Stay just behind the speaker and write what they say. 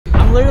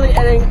I'm literally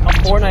editing a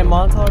Fortnite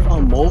montage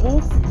on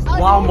mobile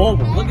while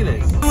mobile. Look at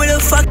this. Where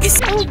the fuck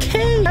is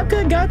Okay,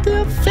 Capcut got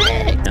the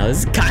effect. Now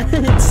this is kind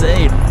of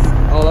insane.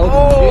 Oh, that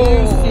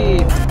was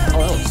juicy. Oh,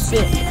 that was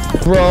sick.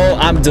 Bro,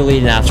 I'm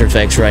deleting After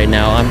Effects right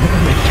now.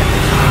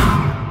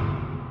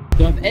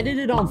 So I've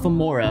edited on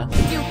Filmora.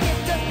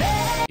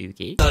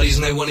 Okay.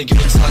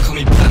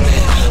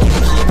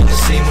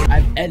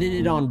 I've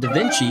edited on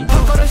DaVinci.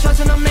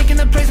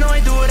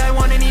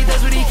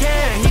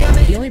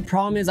 The only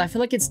problem is I feel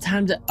like it's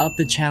time to up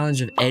the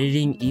challenge of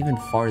editing even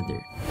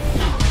farther.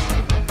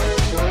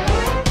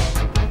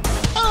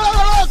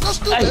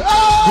 Hey,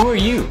 who are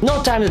you?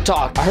 No time to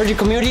talk. I heard your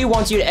community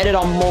wants you to edit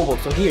on mobile,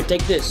 so here,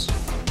 take this.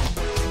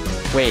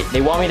 Wait,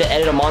 they want me to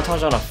edit a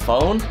montage on a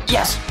phone?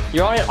 Yes,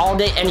 you're on it all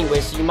day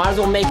anyway, so you might as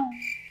well make...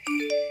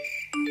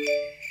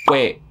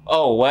 Wait,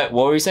 oh, what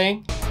were we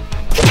saying?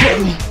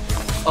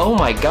 Oh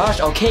my gosh,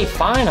 okay,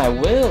 fine, I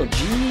will,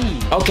 gee.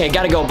 Okay,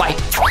 gotta go, bye.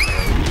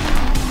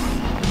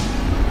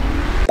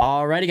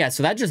 Alrighty guys,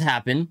 so that just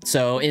happened.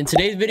 So in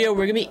today's video,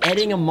 we're gonna be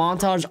editing a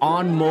montage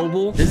on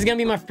mobile. This is gonna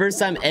be my first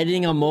time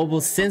editing on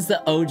mobile since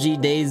the OG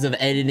days of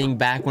editing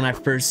back when I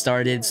first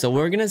started. So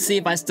we're gonna see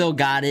if I still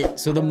got it.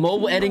 So the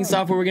mobile editing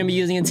software we're gonna be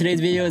using in today's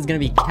video is gonna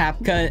be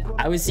Capcut.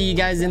 I always see you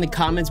guys in the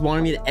comments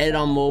wanting me to edit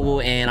on mobile,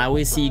 and I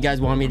always see you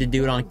guys wanting me to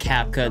do it on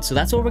Capcut. So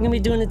that's what we're gonna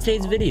be doing in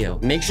today's video.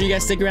 Make sure you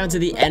guys stick around to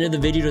the end of the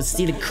video to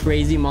see the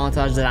crazy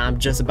montage that I'm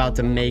just about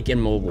to make in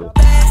mobile.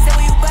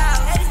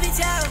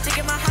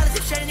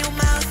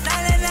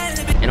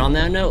 And on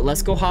that note,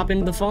 let's go hop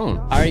into the phone.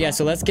 All right, guys,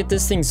 so let's get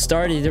this thing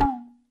started.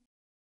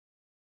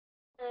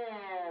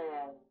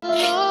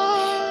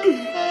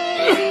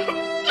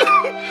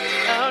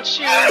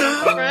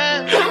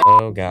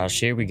 Oh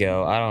gosh, here we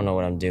go. I don't know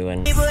what I'm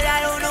doing.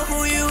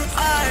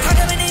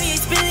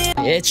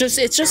 It's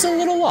just a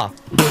little off.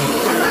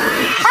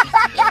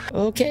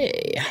 Okay,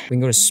 we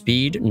can go to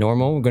speed,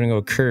 normal. We're gonna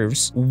go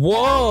curves.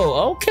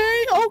 Whoa,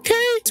 okay,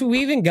 okay. So we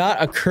even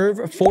got a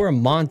curve for a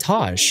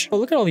montage. Oh,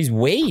 look at all these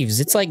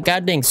waves. It's like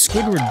goddamn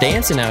Squidward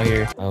dancing out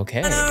here.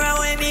 Okay.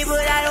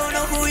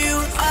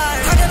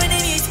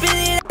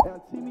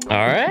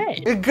 All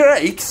right.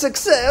 great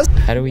success?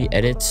 How do we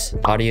edit?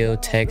 Audio,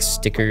 text,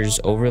 stickers,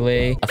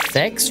 overlay,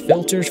 effects,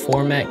 filters,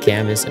 format,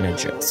 canvas, and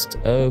adjust.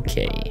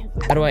 Okay.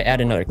 How do I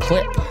add another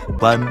clip?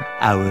 1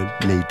 hour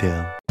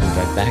later.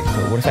 Right back.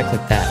 What if I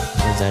click that?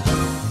 What does that do?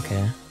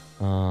 Okay.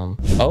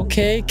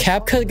 Okay,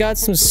 Capcut got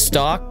some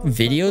stock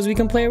videos we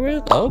can play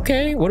with.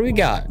 Okay, what do we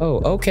got?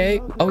 Oh,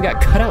 okay. Oh, we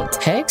got cutout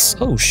text.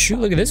 Oh, shoot,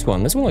 look at this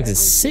one. This one looks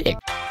sick.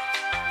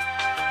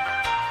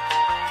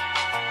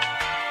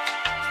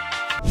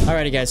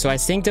 Alrighty, guys, so I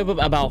synced up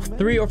about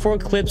 3 or 4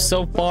 clips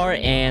so far,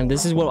 and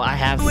this is what I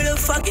have. With a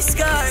fucking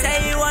scar.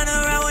 Say you wanna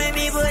run with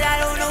me, but I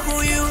don't know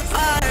who you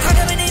are.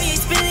 How come in you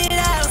spit it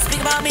out?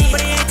 Speak about me,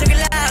 but he ain't talking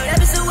loud. That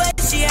was the way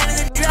she had in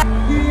the drop.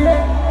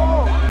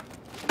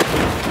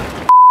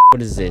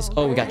 What is this?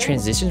 Oh, we got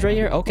transitions right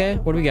here. Okay,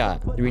 what do we got?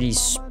 3D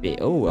spit.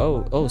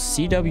 Oh,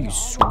 CW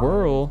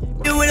swirl.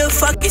 You with a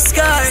fucking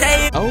scar.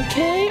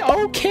 Okay.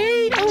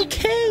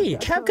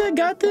 Capcut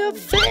got the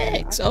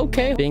effects.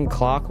 Okay. Being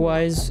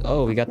clockwise.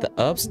 Oh, we got the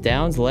ups,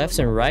 downs, lefts,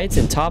 and rights,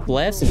 and top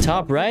lefts and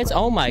top rights.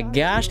 Oh my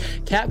gosh.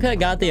 Capcut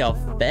got the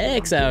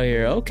effects out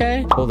here.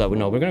 Okay. Hold up.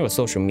 No, we're gonna go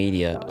social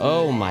media.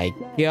 Oh my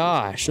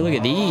gosh. Look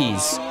at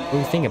these. What are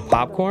we thinking?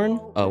 Popcorn?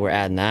 Oh, we're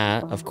adding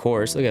that. Of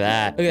course. Look at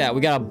that. Look at that.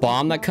 We got a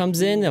bomb that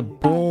comes in. A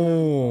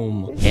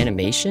boom.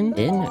 Animation?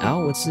 In?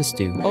 Out? What's this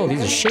do? Oh,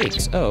 these are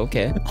shakes. Oh,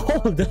 okay.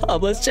 Hold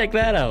up. Let's check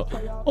that out.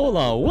 Hold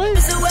on. What?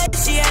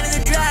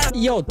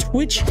 Yo,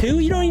 Twitch too?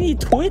 You don't even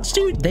need Twitch,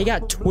 dude? They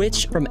got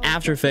Twitch from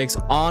After Effects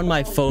on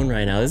my phone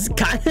right now. This is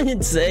kind of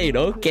insane.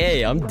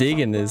 Okay, I'm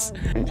digging this.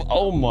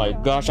 Oh my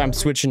gosh, I'm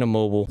switching to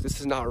mobile. This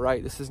is not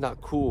right. This is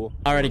not cool.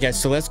 Alrighty, guys,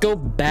 so let's go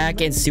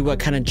back and see what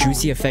kind of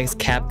juicy effects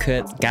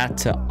Capcut got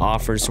to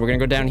offer. So we're gonna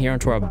go down here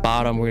onto our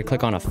bottom. We're gonna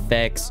click on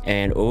effects,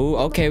 and oh,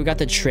 okay, we got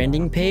the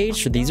trending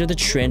page. So these are the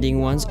trending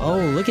ones. Oh,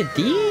 look at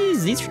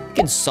these. These are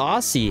freaking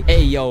saucy.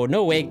 Hey, yo,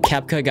 no way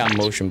Capcut got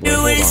motion blur.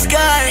 Hold on.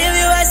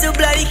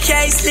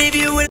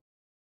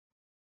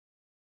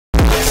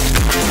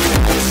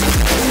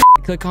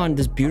 Click on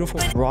this beautiful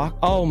rock.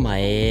 Oh my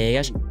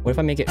gosh. What if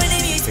I make it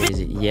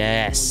crazy?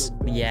 Yes.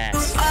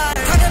 Yes.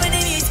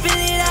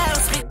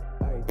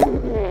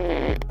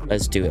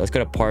 Let's do it. Let's go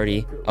to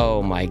party.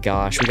 Oh my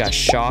gosh. We got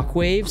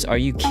shockwaves. Are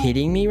you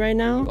kidding me right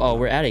now? Oh,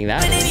 we're adding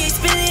that in.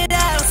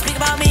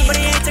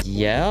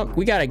 Yep.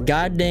 We got a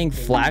goddamn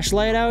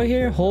flashlight out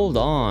here. Hold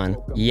on.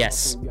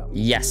 Yes.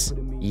 Yes.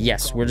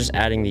 Yes. We're just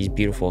adding these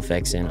beautiful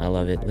effects in. I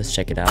love it. Let's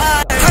check it out.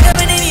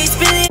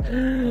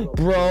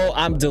 Bro,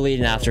 I'm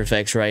deleting After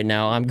Effects right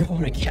now. I'm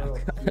going to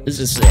Capcut. This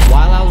is sick.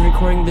 While I was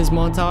recording this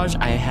montage,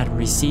 I had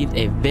received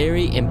a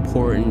very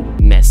important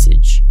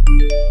message.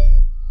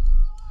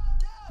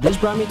 This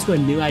brought me to a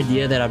new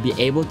idea that I'd be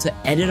able to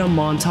edit a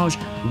montage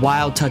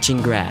while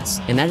touching grass.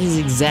 And that is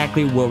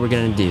exactly what we're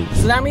gonna do.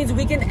 So that means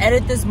we can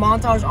edit this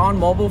montage on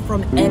mobile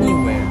from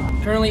anywhere.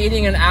 Currently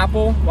eating an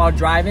apple while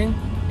driving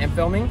and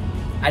filming.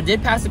 I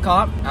did pass the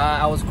cop.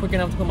 I was quick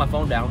enough to put my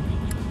phone down.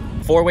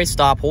 four-way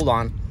stop. Hold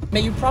on.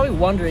 Man, you're probably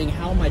wondering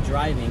how am I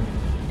driving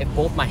if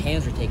both my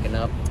hands are taken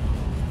up.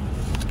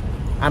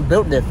 I'm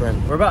built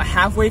different. We're about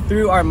halfway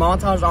through our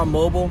montage on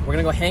mobile. We're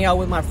gonna go hang out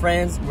with my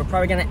friends. We're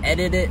probably gonna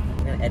edit it.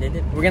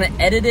 We're gonna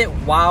edit it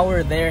while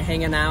we're there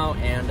hanging out,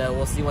 and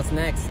we'll see what's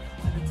next.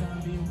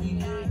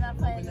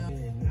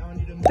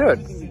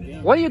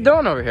 Dude, what are you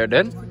doing over here,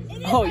 dude?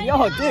 Oh,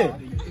 yo, dude.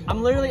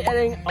 I'm literally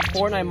editing a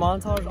Fortnite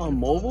montage on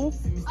mobile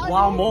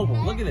while mobile.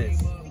 Look at this.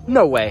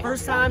 No way.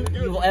 First time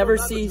you'll ever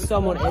see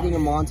someone editing a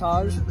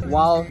montage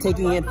while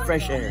taking in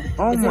fresh air.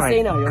 Oh it's my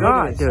insane out here.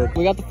 God, dude.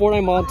 We got the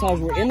Fortnite montage.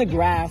 We're in the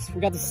grass.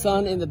 We got the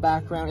sun in the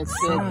background. It's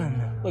sick.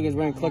 Look, we're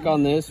gonna click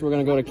on this. We're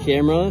gonna go to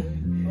camera.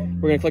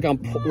 We're gonna click on.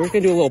 We're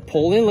gonna do a little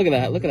pull in. Look at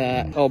that. Look at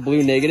that. Oh,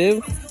 blue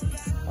negative.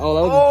 Oh,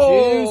 that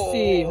was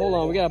juicy. Hold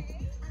on. We're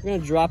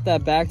gonna drop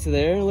that back to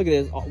there. Look at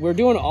this. We're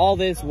doing all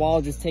this while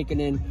just taking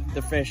in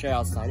the fresh air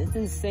outside. It's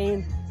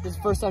insane. This is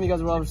the first time you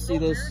guys will ever see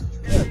this.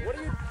 What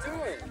are you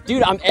doing?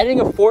 Dude, I'm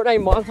editing a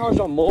Fortnite montage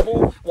on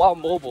mobile while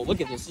mobile.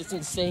 Look at this. It's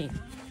insane.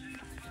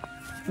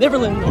 Never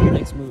let me know your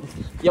next move.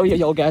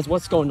 Yo, guys,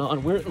 what's going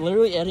on? We're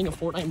literally editing a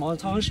Fortnite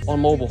montage on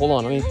mobile. Hold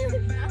on, let me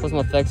put some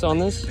effects on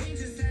this.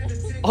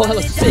 Oh, that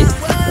looks sick.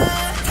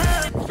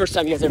 First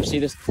time you guys ever see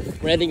this.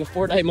 We're editing a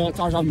Fortnite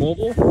montage on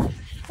mobile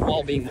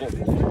while being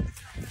mobile.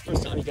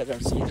 First time you guys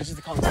ever see it. This is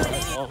the concept.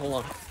 Oh, hold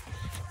on.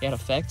 Add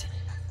effect.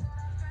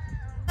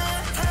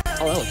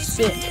 Oh, that looks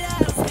sick.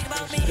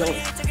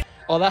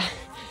 Oh, that's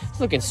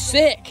looking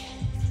sick.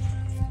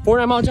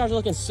 Fortnite montage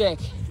looking sick.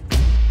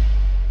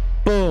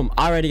 Boom.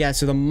 Alrighty, guys,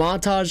 so the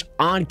montage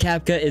on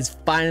Capcut is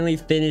finally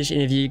finished,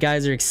 and if you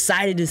guys are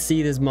excited to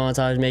see this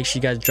montage, make sure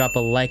you guys drop a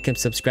like and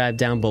subscribe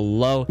down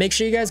below. Make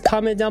sure you guys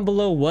comment down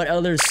below what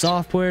other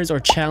softwares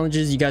or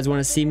challenges you guys want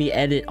to see me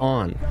edit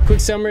on. Quick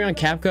summary on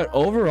Capcut.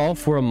 Overall,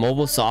 for a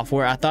mobile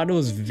software, I thought it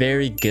was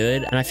very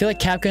good, and I feel like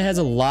Capcut has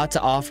a lot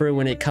to offer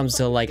when it comes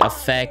to like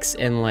effects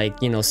and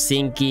like, you know,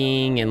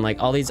 syncing and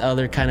like all these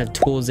other kind of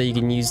tools that you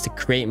can use to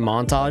create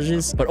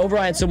montages. But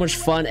overall, I had so much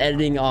fun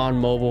editing on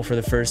mobile for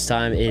the first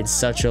time. It's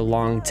such a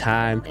long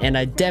time, and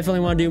I definitely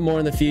want to do more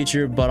in the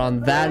future. But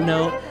on that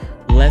note,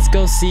 let's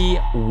go see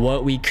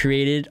what we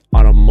created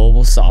on a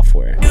mobile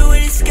software.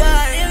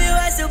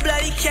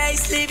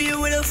 Leave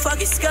you with a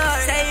fucking scar.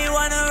 Say you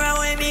wanna run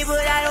with me, but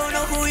I don't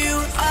know who you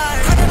are.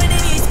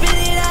 Spit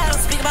it out,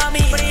 speak about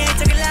me, but he ain't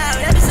talking loud.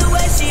 That bitch so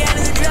wet, she out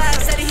of the drive.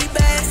 Said he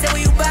bad, said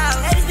where you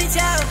bow. Hey, this bitch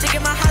out,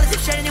 taking my house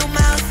and shutting your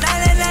mouth.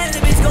 999, the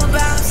bitch gon'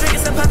 bounce.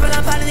 Drinking some purple,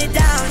 I'm pounding it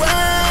down.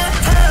 What?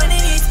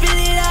 Spit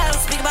it out,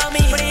 speak about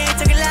me, but he ain't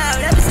talking loud.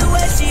 That bitch so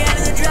wet, she out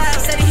of the drive.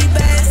 Said he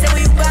bad, said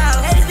where you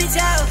bow. Hey, this bitch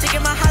out,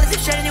 taking my house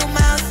and shutting your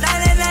mouth.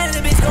 999,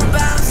 the bitch gon'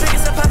 bounce.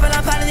 Drinking some purple, I'm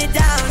pounding it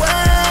down.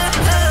 What?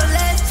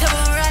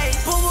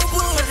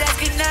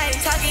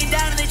 Talking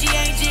down to the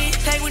GAG,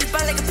 playing with his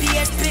ball like a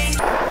PSP.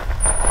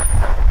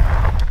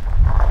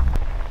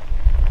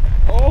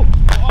 Oh,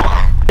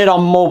 it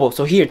on mobile.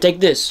 So here, take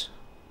this.